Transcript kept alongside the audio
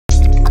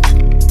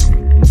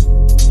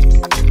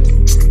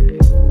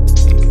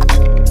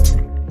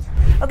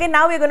Okay,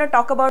 now we're going to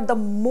talk about the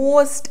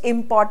most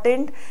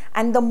important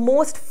and the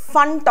most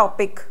fun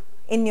topic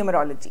in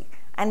numerology,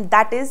 and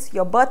that is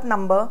your birth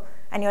number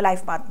and your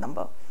life path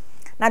number.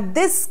 Now,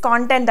 this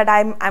content that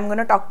I'm going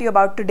to talk to you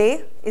about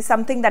today is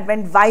something that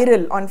went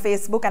viral on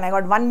Facebook and I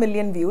got 1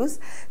 million views.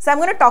 So I'm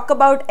going to talk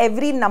about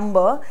every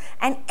number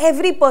and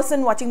every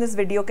person watching this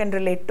video can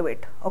relate to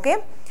it. Okay.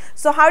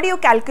 So how do you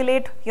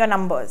calculate your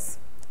numbers?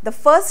 The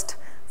first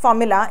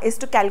formula is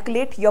to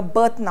calculate your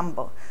birth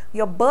number.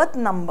 Your birth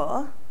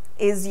number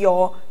is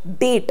your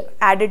date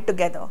added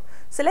together.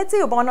 So let's say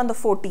you're born on the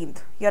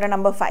 14th, you're a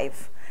number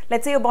 5.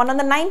 Let's say you're born on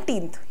the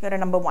 19th, you're a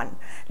number 1.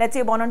 Let's say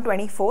you're born on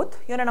 24th,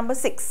 you're a number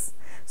 6.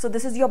 So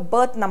this is your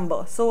birth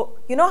number. So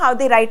you know how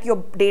they write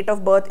your date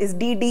of birth is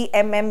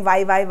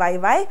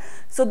DDMMYYYY.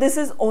 So this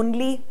is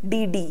only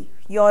DD.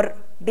 Your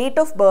date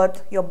of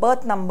birth, your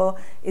birth number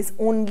is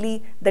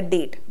only the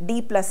date,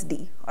 D plus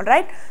D.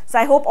 Alright. So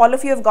I hope all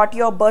of you have got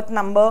your birth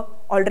number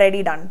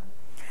already done.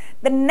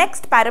 The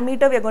next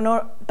parameter we're going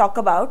to talk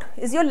about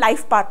is your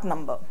life path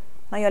number.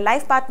 Now your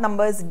life path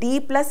number is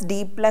D plus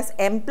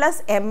M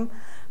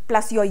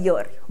plus your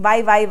year,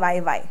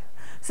 YYYY.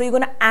 So you're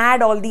going to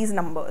add all these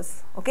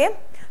numbers. Okay.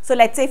 So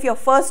let's say if you're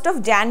 1st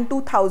of Jan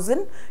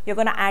 2000, you're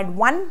going to add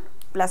 1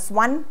 plus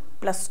 1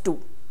 plus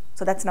 2.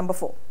 So that's number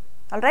 4.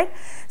 Alright.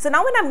 So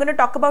now when I'm going to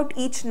talk about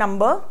each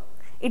number,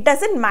 it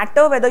doesn't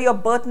matter whether your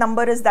birth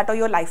number is that or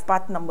your life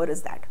path number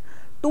is that.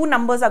 Two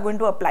numbers are going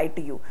to apply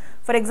to you.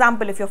 For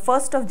example, if you're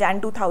 1st of Jan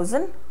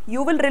 2000,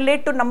 you will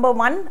relate to number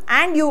 1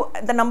 and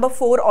the number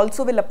 4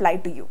 also will apply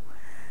to you.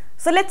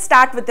 So let's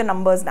start with the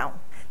numbers now.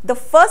 The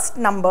first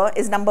number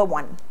is number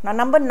 1. Now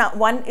number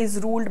 1 is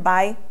ruled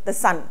by the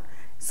sun,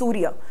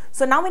 Surya.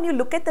 So now when you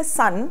look at the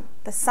sun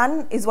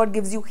is what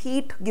gives you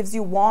heat, gives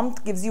you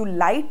warmth, gives you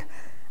light,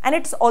 and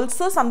it's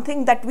also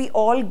something that we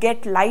all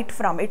get light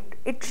from.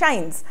 It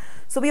shines.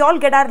 So we all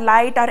get our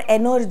light, our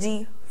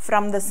energy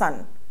from the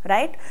sun,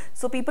 right?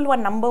 So people who are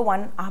number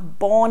 1 are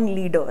born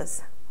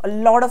leaders. A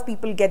lot of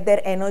people get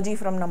their energy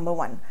from number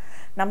 1.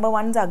 Number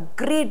 1s are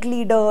great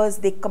leaders,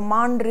 they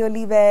command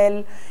really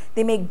well,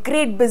 they make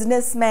great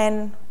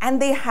businessmen,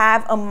 and they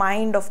have a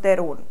mind of their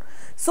own.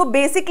 So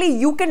basically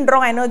you can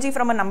draw energy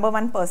from a number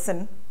 1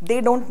 person. They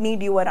don't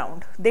need you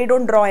around. They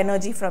don't draw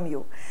energy from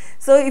you.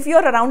 So if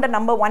you're around a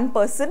number 1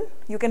 person,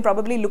 you can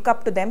probably look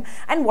up to them,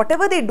 and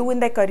whatever they do in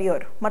their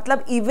career,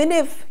 matlab, even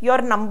if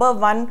your number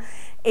 1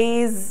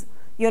 is,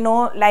 you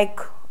know, like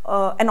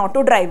an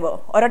auto driver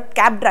or a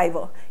cab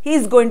driver, he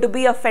is going to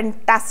be a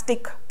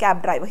fantastic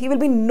cab driver. He will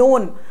be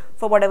known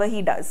for whatever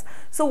he does.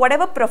 So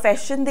whatever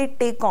profession they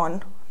take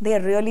on, they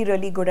are really,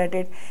 really good at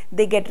it.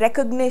 They get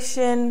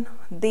recognition,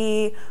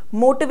 they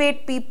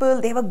motivate people,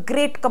 they have a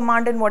great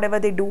command in whatever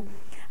they do,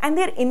 and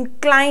they're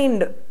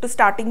inclined to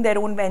starting their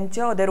own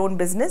venture or their own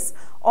business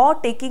or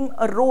taking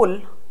a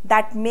role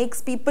that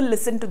makes people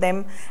listen to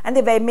them, and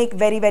they make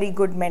very, very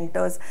good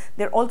mentors.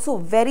 They're also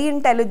very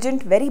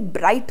intelligent, very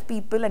bright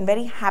people and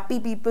very happy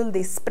people.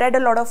 They spread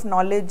a lot of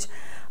knowledge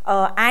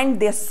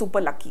and they're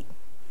super lucky.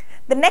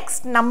 The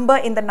next number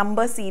in the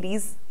number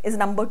series is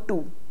number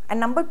 2, and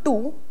number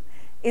 2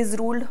 is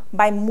ruled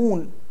by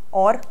moon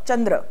or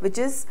Chandra, which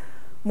is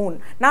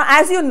moon. Now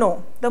as you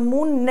know, the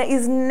moon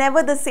is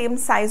never the same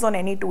size on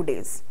any 2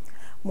 days.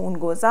 Moon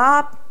goes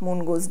up,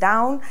 moon goes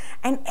down,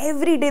 and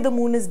every day the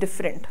moon is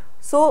different.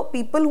 So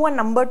people who are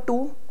number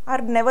 2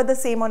 are never the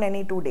same on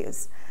any 2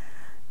 days.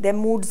 Their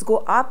moods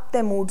go up,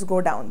 their moods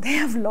go down. They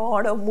have a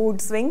lot of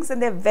mood swings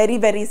and they're very,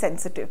 very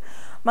sensitive.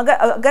 मगर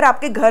अगर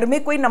आपके घर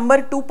में कोई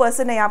number 2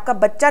 person है, आपका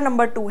बच्चा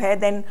number 2 है,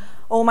 then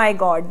oh my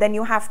God, then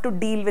you have to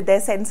deal with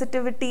their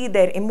sensitivity,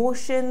 their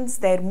emotions,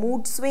 their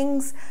mood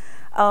swings.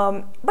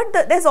 But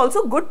there's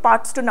also good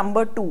parts to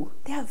number 2.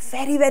 They are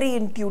very, very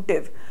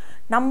intuitive.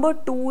 Number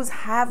 2s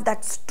have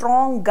that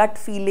strong gut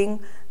feeling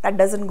that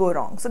doesn't go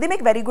wrong. So they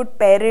make very good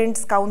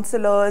parents,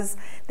 counselors,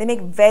 they make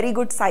very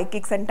good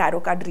psychics and tarot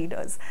card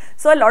readers.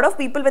 So a lot of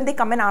people, when they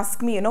come and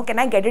ask me, you know, can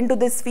I get into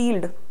this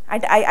field?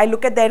 I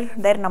look at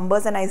their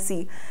numbers and I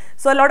see.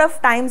 So a lot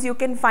of times you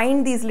can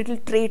find these little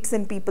traits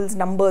in people's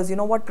numbers, you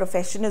know, what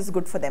profession is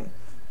good for them.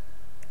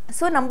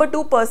 So number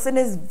 2 person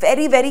is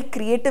very, very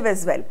creative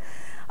as well.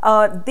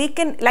 They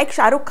can, like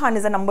Shah Rukh Khan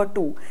is a number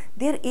 2,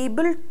 they're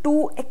able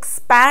to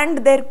expand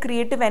their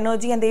creative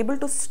energy and they're able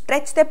to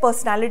stretch their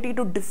personality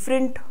to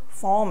different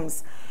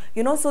forms.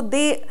 You know, so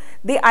they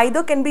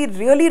either can be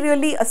really,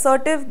 really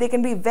assertive, they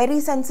can be very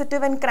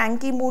sensitive and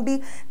cranky,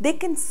 moody, they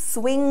can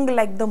swing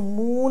like the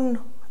moon,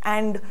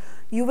 and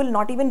you will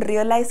not even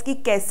realize ki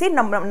kaise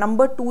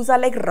number 2s are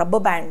like rubber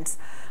bands.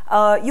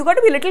 You got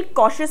to be a little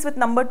cautious with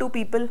number 2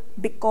 people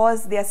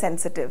because they are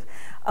sensitive.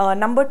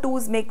 Number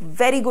 2s make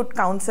very good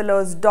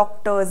counselors,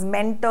 doctors,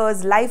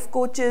 mentors, life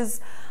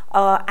coaches,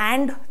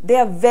 and they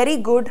are very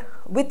good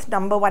with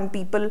number 1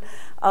 people.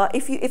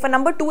 If a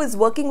number 2 is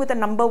working with a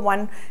number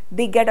 1,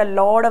 they get a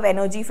lot of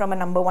energy from a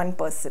number 1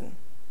 person.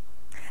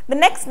 The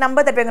next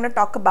number that we're going to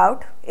talk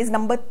about is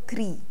number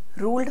 3,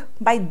 ruled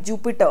by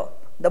Jupiter,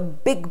 the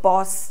big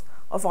boss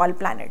of all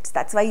planets.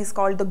 That's why he's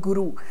called the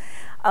Guru.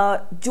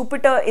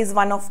 Jupiter is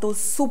one of those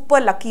super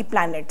lucky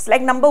planets.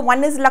 Like number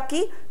 1 is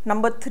lucky,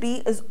 number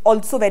 3 is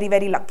also very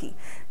very lucky.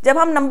 जब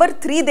हम number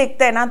 3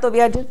 देखते हैं ना तो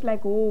we are just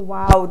like, oh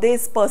wow,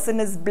 this person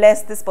is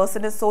blessed, this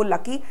person is so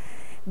lucky.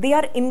 They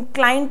are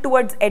inclined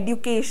towards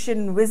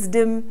education,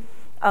 wisdom.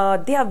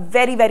 They are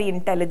very very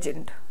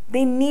intelligent.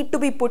 They need to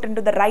be put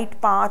into the right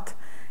path.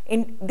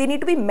 They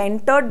need to be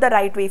mentored the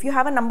right way. If you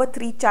have a number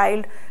 3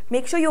 child,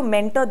 make sure you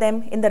mentor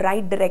them in the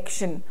right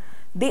direction.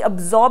 They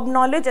absorb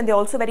knowledge and they're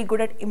also very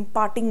good at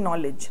imparting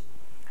knowledge.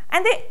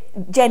 And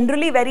they're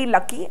generally very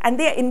lucky and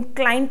they are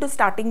inclined to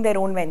starting their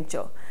own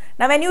venture.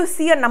 Now when you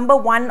see a number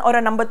 1 or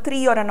a number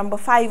 3 or a number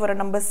 5 or a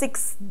number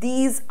 6,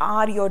 these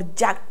are your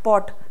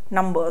jackpot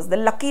numbers, the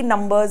lucky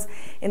numbers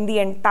in the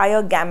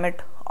entire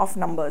gamut of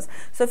numbers.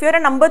 So if you're a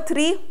number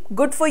 3,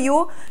 good for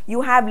you.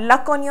 You have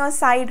luck on your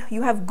side,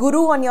 you have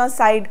Guru on your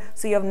side,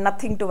 so you have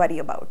nothing to worry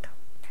about.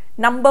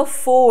 Number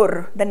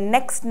 4, the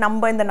next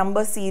number in the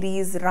number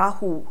series,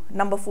 Rahu.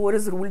 Number 4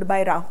 is ruled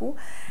by Rahu,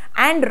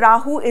 and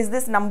Rahu is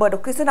this number.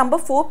 Okay, so number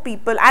 4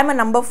 people, I'm a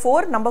number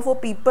 4. Number 4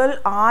 people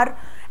are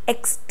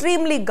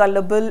extremely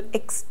gullible,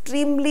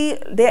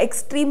 they're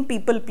extreme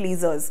people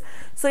pleasers.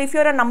 So if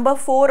you're a number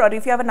 4 or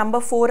if you have a number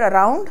 4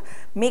 around,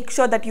 make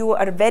sure that you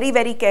are very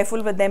very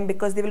careful with them,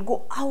 because they will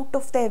go out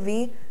of their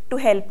way to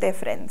help their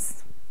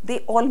friends. They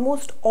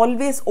almost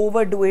always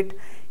overdo it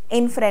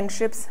in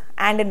friendships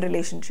and in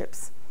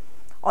relationships.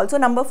 Also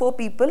number 4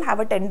 people have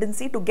a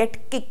tendency to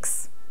get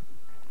kicks.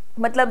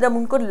 मतलब जब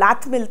उनको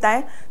लात मिलता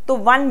है तो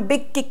one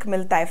big kick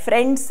मिलता है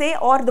friends से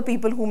or the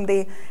people whom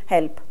they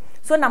help.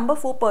 So number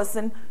 4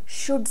 person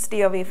should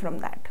stay away from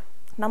that.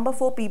 Number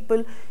 4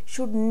 people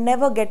should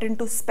never get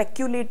into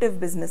speculative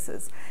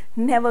businesses,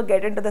 never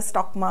get into the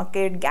stock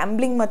market,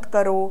 gambling मत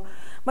करो.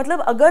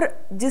 मतलब अगर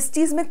जिस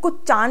चीज़ में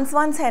कुछ चांस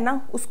वांस है ना,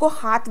 उसको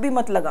हाथ भी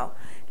मत लगाओ.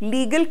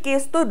 लीगल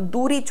केस तो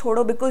दूर ही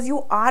छोड़ो, because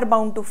you are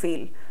bound to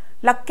fail.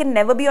 Luck can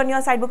never be on your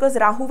side because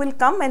Rahu will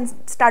come and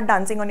start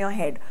dancing on your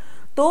head.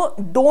 So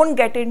don't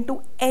get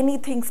into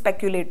anything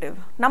speculative.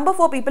 Number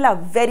 4 people are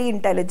very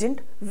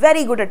intelligent,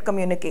 very good at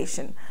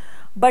communication,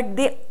 but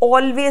they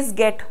always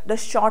get the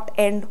short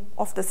end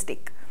of the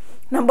stick.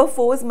 Number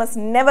 4s must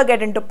never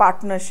get into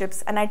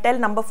partnerships, and I tell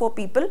number 4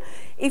 people,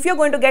 if you're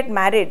going to get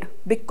married,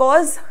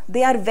 because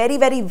they are very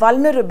very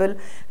vulnerable,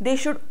 they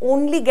should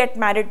only get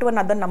married to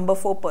another number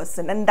 4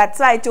 person, and that's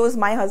why I chose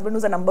my husband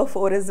who's a number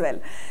 4 as well.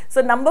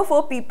 So number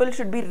 4 people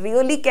should be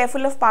really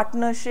careful of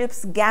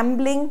partnerships,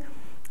 gambling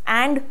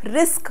and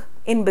risk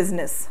in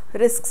business.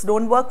 Risks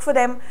don't work for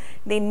them.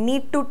 They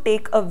need to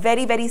take a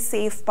very very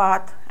safe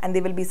path and they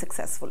will be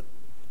successful.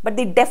 But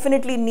they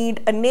definitely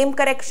need a name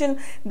correction.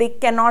 They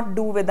cannot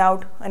do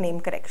without a name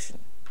correction.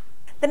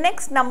 The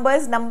next number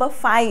is number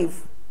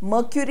 5,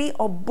 Mercury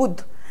or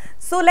Budh.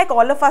 So like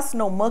all of us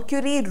know,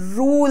 Mercury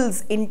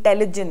rules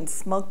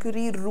intelligence,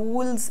 Mercury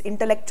rules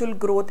intellectual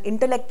growth,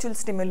 intellectual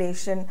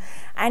stimulation,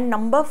 and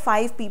number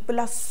 5 people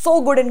are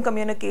so good in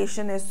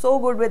communication, is so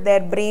good with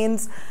their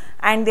brains,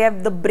 and they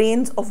have the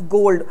brains of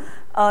gold.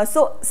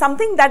 So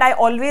something that I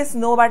always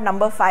know about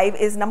number 5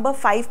 is number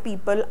 5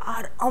 people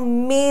are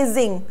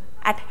amazing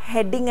at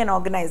heading an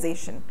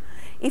organization.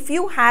 If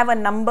you have a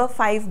number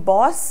 5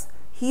 boss,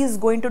 he is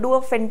going to do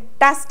a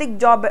fantastic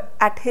job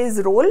at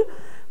his role,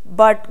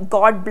 but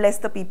God bless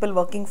the people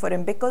working for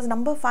him, because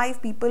number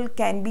 5 people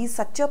can be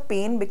such a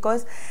pain,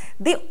 because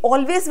they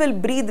always will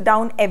breathe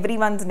down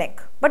everyone's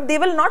neck, but they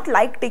will not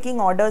like taking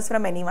orders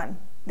from anyone.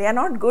 They are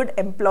not good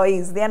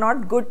employees, they are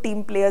not good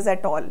team players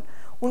at all.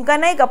 उनका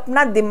ना एक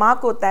अपना दिमाग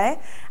होता है,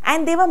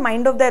 and they have a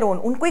mind of their own.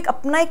 उनको एक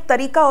अपना एक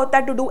तरीका होता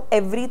है to do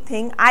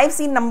everything. I've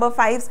seen number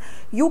 5s.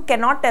 You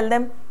cannot tell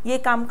them ये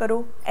काम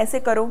करो, ऐसे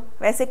करो,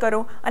 वैसे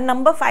करो. A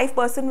number 5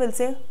 person will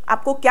say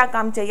आपको क्या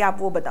काम चाहिए, आप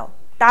वो बताओ,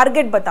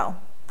 target बताओ,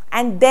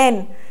 and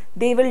then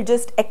they will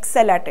just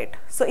excel at it.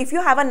 So if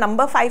you have a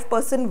number 5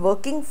 person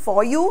working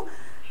for you,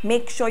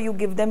 make sure you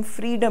give them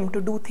freedom to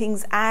do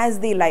things as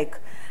they like,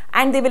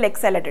 and they will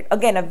excel at it.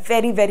 Again, a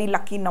very very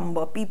lucky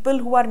number. People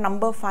who are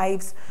number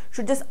 5s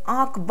should just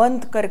aankh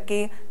band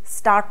karke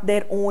start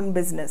their own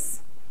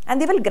business, and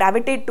they will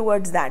gravitate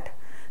towards that.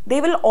 They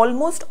will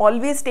almost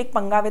always take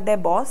panga with their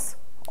boss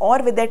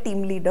or with their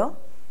team leader,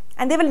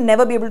 and they will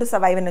never be able to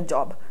survive in a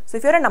job. So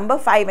if you're a number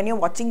 5 and you're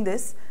watching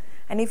this,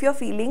 and if you're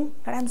feeling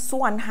that I'm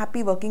so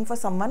unhappy working for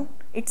someone,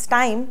 it's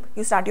time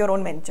you start your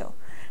own venture.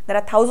 There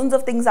are thousands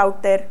of things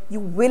out there. You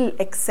will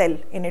excel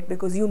in it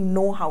because you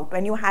know how to,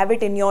 and you have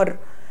it in your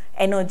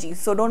energy.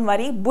 So don't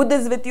worry, Budh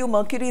is with you,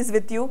 Mercury is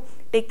with you.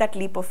 Take that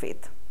leap of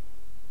faith.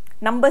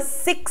 Number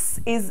 6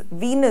 is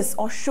Venus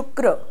or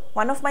Shukra,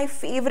 one of my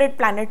favorite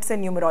planets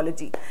in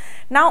numerology.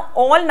 Now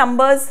all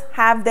numbers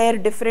have their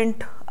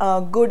different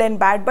good and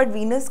bad, but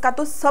Venus का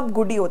तो सब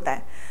good ही होता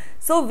है.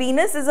 So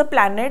Venus is a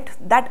planet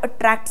that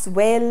attracts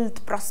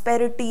wealth,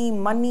 prosperity,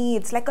 money.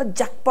 It's like a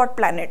jackpot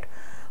planet.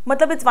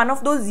 Matlab, it's one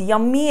of those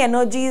yummy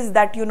energies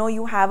that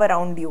you have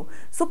around you.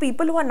 So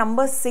people who are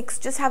number 6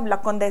 just have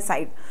luck on their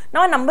side.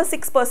 Now a number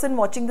 6 person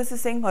watching this is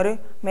saying, "Arey,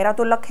 mera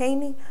to luck hai hi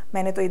nahi.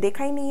 Maine to ye dekha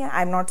hi nahi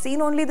hai. I'm not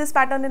seen only this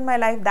pattern in my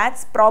life."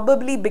 That's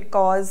probably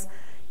because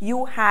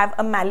you have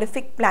a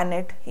malefic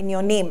planet in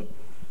your name.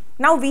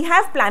 Now we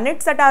have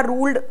planets that are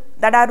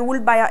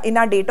ruled by in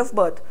our date of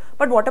birth.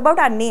 But what about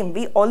our name?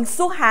 We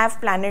also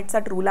have planets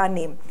that rule our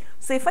name.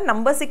 So if a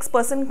number 6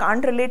 person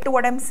can't relate to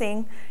what I'm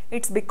saying,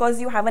 it's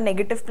because you have a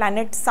negative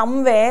planet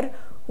somewhere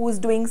who's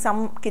doing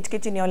some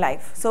kitch in your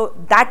life. So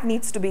that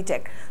needs to be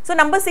checked. So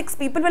number 6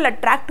 people will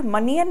attract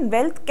money and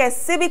wealth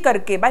kaise bhi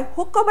karke, by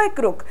hook or by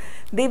crook.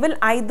 They will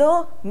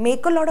either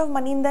make a lot of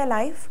money in their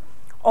life,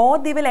 or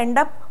they will end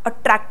up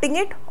attracting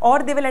it, or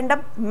they will end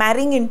up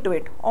marrying into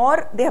it,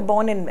 or they are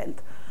born in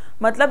wealth.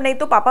 मतलब नहीं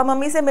तो papa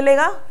mummy से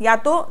मिलेगा, या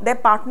तो their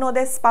partner or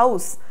their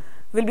spouse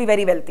will be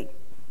very wealthy.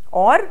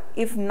 Or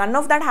if none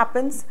of that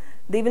happens,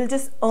 they will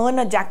just earn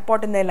a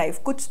jackpot in their life.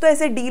 कुछ तो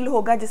ऐसे deal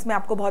होगा जिसमें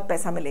आपको बहुत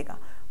पैसा मिलेगा.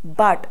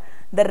 But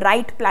the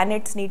right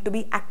planets need to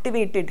be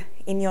activated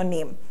in your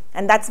name,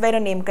 and that's where a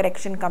name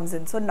correction comes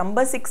in. So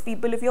number 6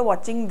 people, if you're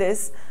watching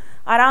this,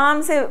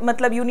 आराम से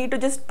मतलब you need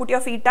to just put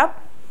your feet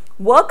up,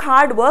 work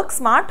hard, work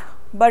smart,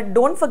 but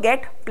don't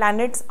forget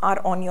planets are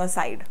on your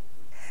side.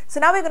 So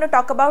now we're going to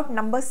talk about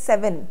number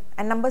 7,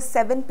 and number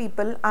 7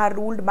 people are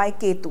ruled by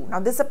Ketu. Now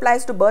this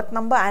applies to birth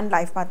number and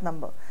life path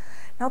number.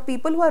 Now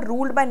people who are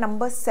ruled by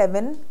number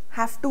 7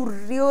 have to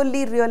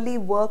really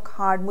work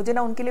hard. मुझे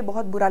ना उनके लिए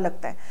बहुत बुरा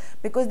लगता है,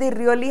 because they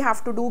really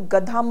have to do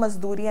gadha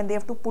mazduri, and they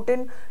have to put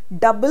in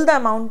double the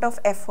amount of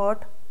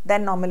effort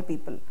than normal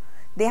people.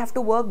 They have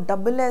to work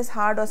double as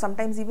hard, or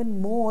sometimes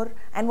even more,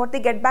 and what they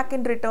get back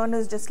in return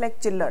is just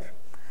like chiller.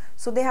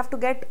 So they have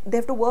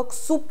to work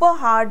super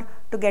hard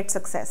to get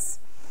success.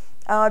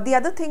 The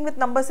other thing with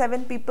number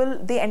 7 people,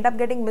 they end up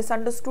getting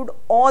misunderstood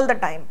all the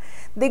time.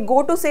 They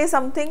go to say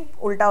something,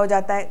 ulta ho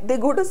jata hai. They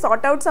go to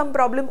sort out some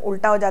problem,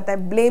 ulta ho jata hai.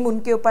 Blame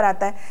unke upar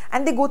aata hai.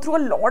 And they go through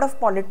a lot of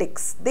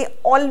politics. They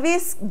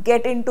always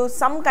get into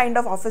some kind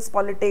of office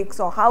politics,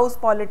 or house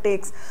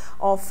politics,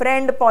 or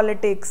friend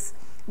politics.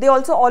 They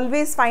also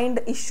always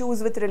find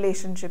issues with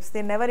relationships.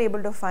 They're never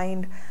able to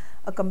find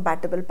a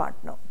compatible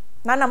partner.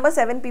 Now number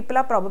 7 people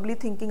are probably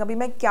thinking, abhi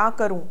main kya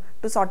karu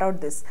to sort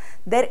out this?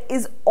 There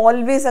is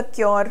always a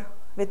cure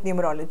with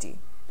numerology.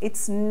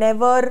 It's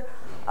never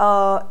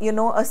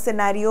a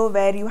scenario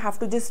where you have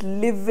to just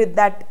live with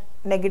that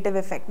negative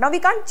effect. Now we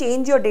can't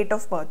change your date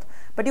of birth,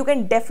 but you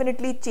can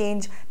definitely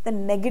change the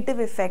negative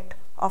effect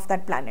of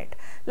that planet.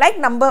 Like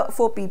number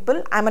 4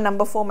 people, I'm a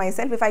number 4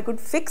 myself. If I could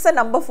fix a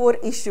number 4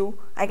 issue,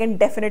 I can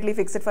definitely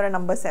fix it for a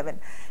number 7.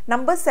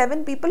 Number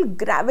 7 people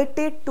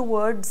gravitate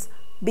towards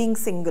being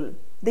single.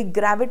 They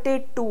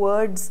gravitate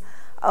towards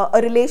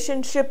a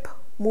relationship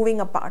moving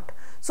apart.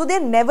 So they're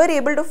never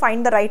able to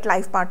find the right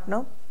life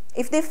partner.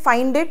 If they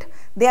find it,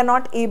 they are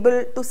not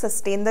able to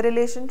sustain the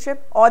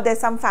relationship, or there's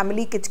some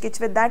family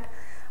kitch with that.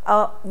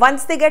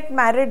 Once they get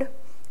married,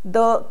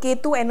 the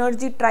Ketu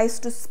energy tries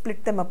to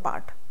split them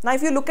apart. Now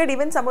if you look at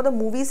even some of the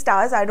movie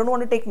stars, I don't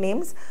want to take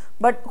names,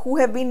 but who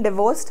have been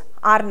divorced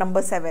are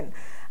number 7.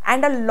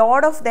 And a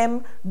lot of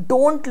them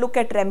don't look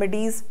at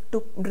remedies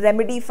to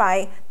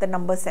remedify the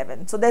number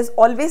 7. So there's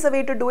always a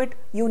way to do it.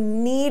 You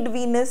need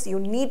Venus, you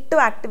need to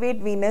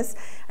activate Venus,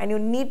 and you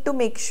need to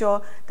make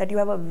sure that you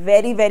have a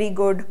very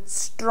good,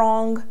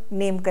 strong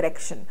name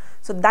correction.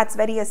 So that's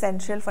very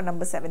essential for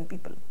number 7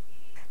 people.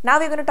 Now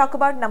we're going to talk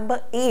about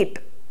number 8.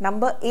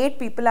 Number 8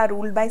 people are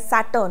ruled by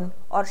Saturn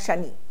or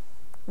Shani.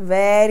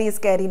 Very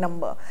scary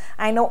number.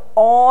 I know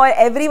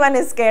everyone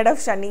is scared of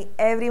Shani,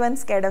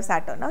 everyone's scared of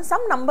Saturn. Now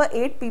some number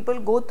 8 people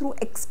go through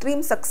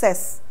extreme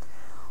success,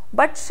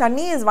 but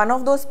Shani is one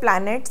of those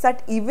planets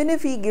that even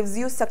if he gives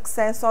you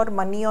success or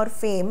money or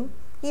fame,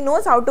 he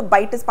knows how to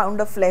bite his pound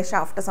of flesh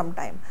after some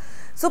time.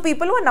 So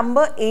people who are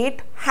number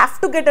 8 have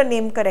to get a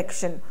name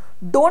correction.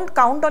 Don't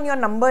count on your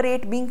number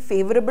 8 being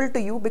favorable to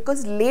you,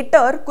 because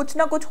later kuch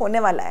na kuch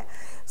hone wala hai.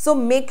 So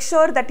make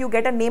sure that you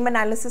get a name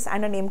analysis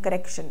and a name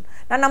correction.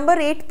 Now number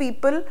 8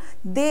 people,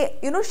 they,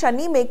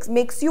 Shani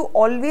makes you,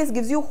 always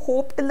gives you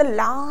hope till the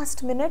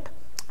last minute,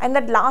 and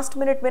that last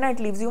minute it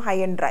leaves you high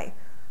and dry.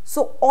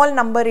 So all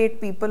number 8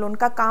 people,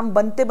 unka kaam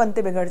bante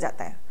bigad jata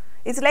hai.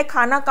 It's like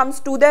khana comes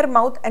to their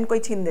mouth and koi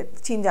chhin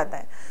jata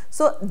hai.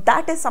 So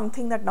that is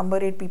something that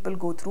number 8 people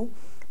go through.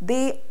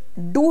 They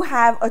do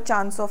have a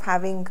chance of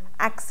having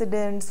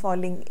accidents,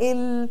 falling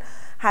ill,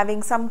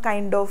 having some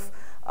kind of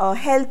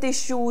health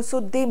issue.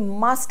 So they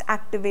must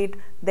activate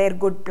their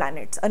good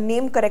planets. A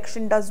name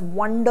correction does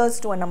wonders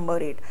to a number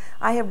 8.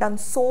 I have done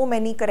so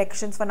many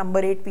corrections for number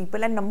 8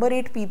 people, and number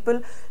 8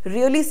 people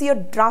really see a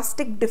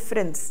drastic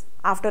difference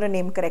after a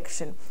name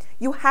correction.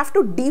 You have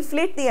to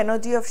deflate the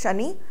energy of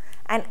Shani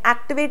and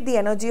activate the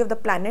energy of the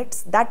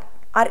planets that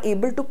are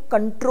able to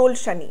control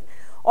Shani.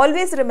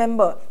 Always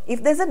remember,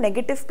 if there's a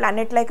negative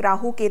planet like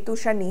Rahu, Ketu,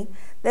 Shani,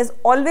 there's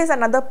always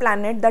another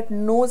planet that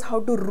knows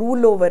how to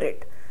rule over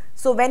it.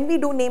 So when we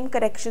do name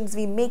corrections,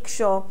 we make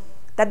sure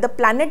that the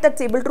planet that's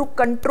able to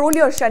control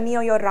your Shani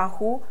or your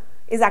Rahu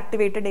is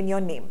activated in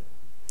your name.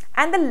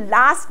 And the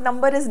last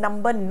number is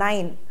number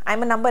 9.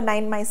 I'm a number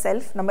 9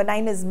 myself. Number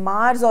 9 is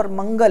Mars or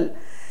Mangal.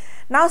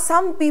 Now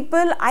some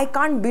people, I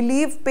can't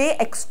believe, pay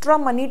extra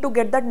money to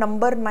get that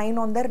number 9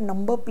 on their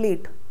number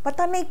plate.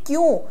 पता नहीं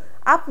क्यों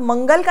आप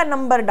मंगल का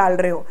number डाल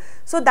रहे हो.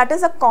 So that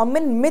is a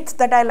common myth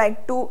that I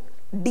like to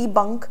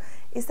debunk,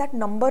 is that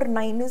number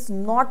 9 is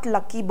not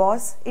lucky,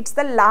 boss. It's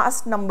the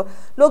last number.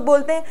 लोग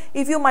बोलते हैं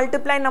if you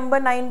multiply number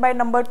 9 by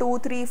number 2,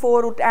 3,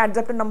 4, it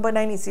adds up to number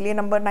 9, इसीलिए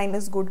number 9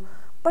 is good.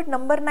 But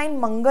number 9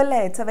 मंगल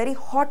है. It's a very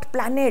hot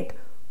planet,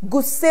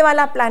 गुस्से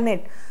वाला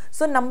planet.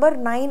 So number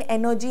 9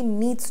 energy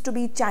needs to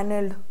be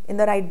channeled in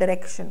the right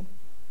direction.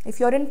 If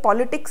you're in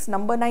politics,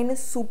 number 9 is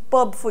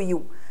superb for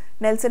you.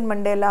 Nelson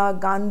Mandela,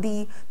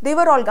 Gandhi, they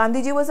were all,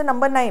 Gandhiji was a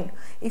number 9.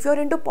 If you're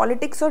into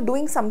politics or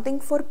doing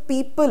something for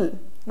people,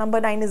 number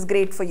 9 is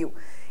great for you.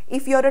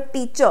 If you're a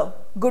teacher,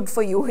 good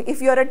for you.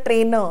 If you're a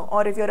trainer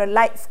or if you're a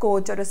life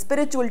coach or a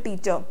spiritual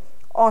teacher,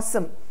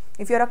 awesome.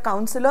 If you're a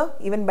counselor,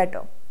 even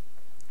better.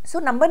 So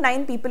number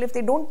 9 people, if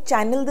they don't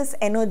channel this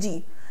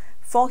energy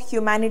for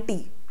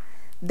humanity,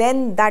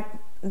 then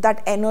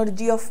that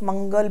energy of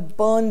Mangal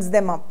burns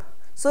them up.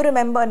 So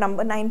remember,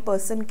 number 9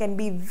 person can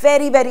be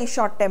very, very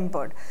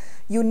short-tempered.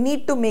 You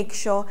need to make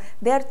sure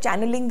they are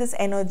channeling this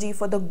energy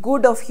for the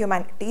good of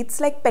humanity.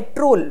 It's like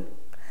petrol.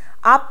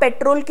 आप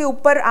petrol के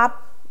ऊपर आप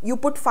you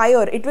put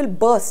fire, it will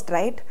burst,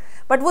 right?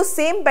 But वो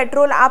same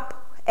petrol आप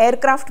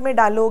aircraft में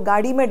डालो,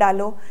 गाड़ी में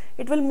डालो,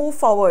 it will move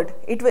forward.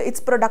 It's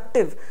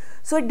productive.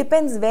 So it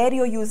depends where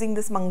you're using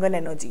this Mangal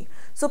energy.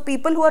 So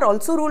people who are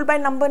also ruled by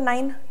number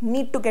 9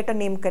 need to get a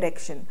name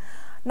correction.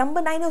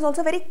 Number 9 is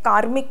also a very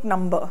karmic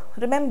number.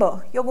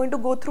 Remember, you're going to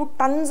go through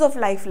tons of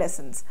life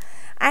lessons.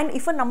 And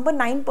if a number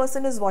 9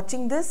 person is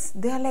watching this,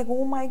 they are like,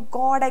 oh my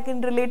God, I can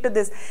relate to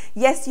this.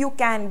 Yes, you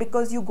can,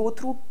 because you go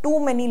through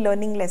too many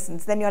learning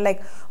lessons. Then you're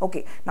like,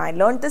 okay, now I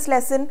learned this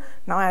lesson.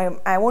 Now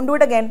I won't do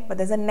it again, but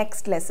there's a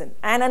next lesson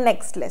and a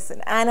next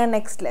lesson and a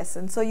next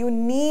lesson. So you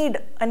need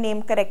a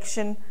name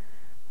correction,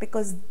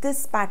 because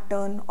this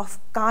pattern of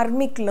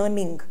karmic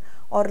learning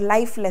or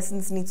life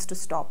lessons needs to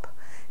stop.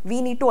 We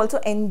need to also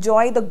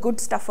enjoy the good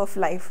stuff of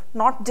life,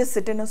 not just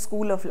sit in a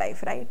school of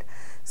life, right?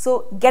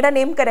 So get a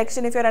name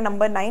correction if you're a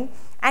number 9.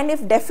 And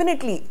if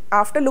definitely,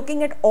 after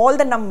looking at all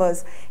the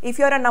numbers, if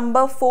you're a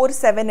number 4,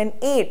 7 and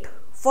 8,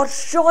 for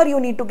sure you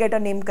need to get a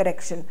name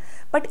correction.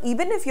 But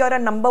even if you're a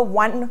number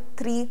 1,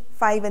 3,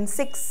 5 and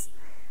 6,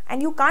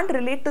 and you can't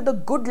relate to the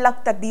good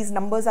luck that these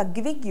numbers are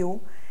giving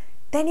you,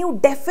 then you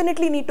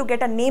definitely need to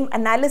get a name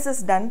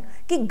analysis done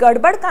कि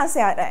गड़बड़ कहाँ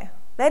से आ रहा है?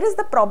 Where is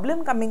the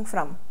problem coming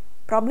from?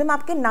 Problem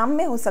आपके नाम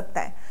में हो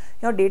सकता है.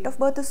 Your date of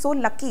birth is so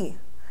lucky,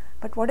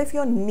 but what if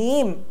your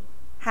name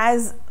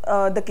has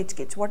the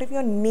kitch? What if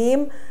your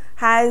name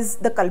has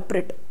the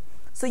culprit?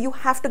 So you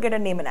have to get a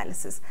name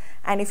analysis.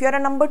 And if you're a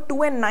number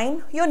 2 and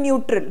 9, you're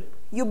neutral.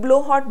 You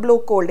blow hot, blow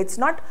cold. It's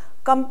not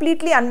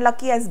completely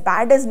unlucky as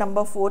bad as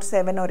number 4,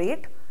 7 or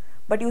 8,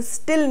 but you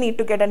still need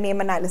to get a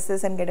name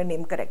analysis and get a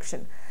name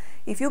correction.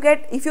 If you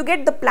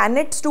get the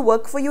planets to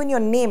work for you in your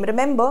name,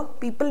 remember,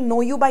 people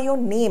know you by your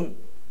name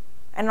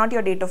and not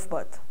your date of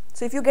birth.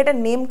 So if you get a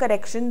name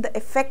correction, the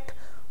effect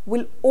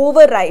will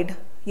override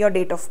your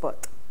date of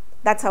birth.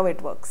 That's how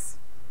it works.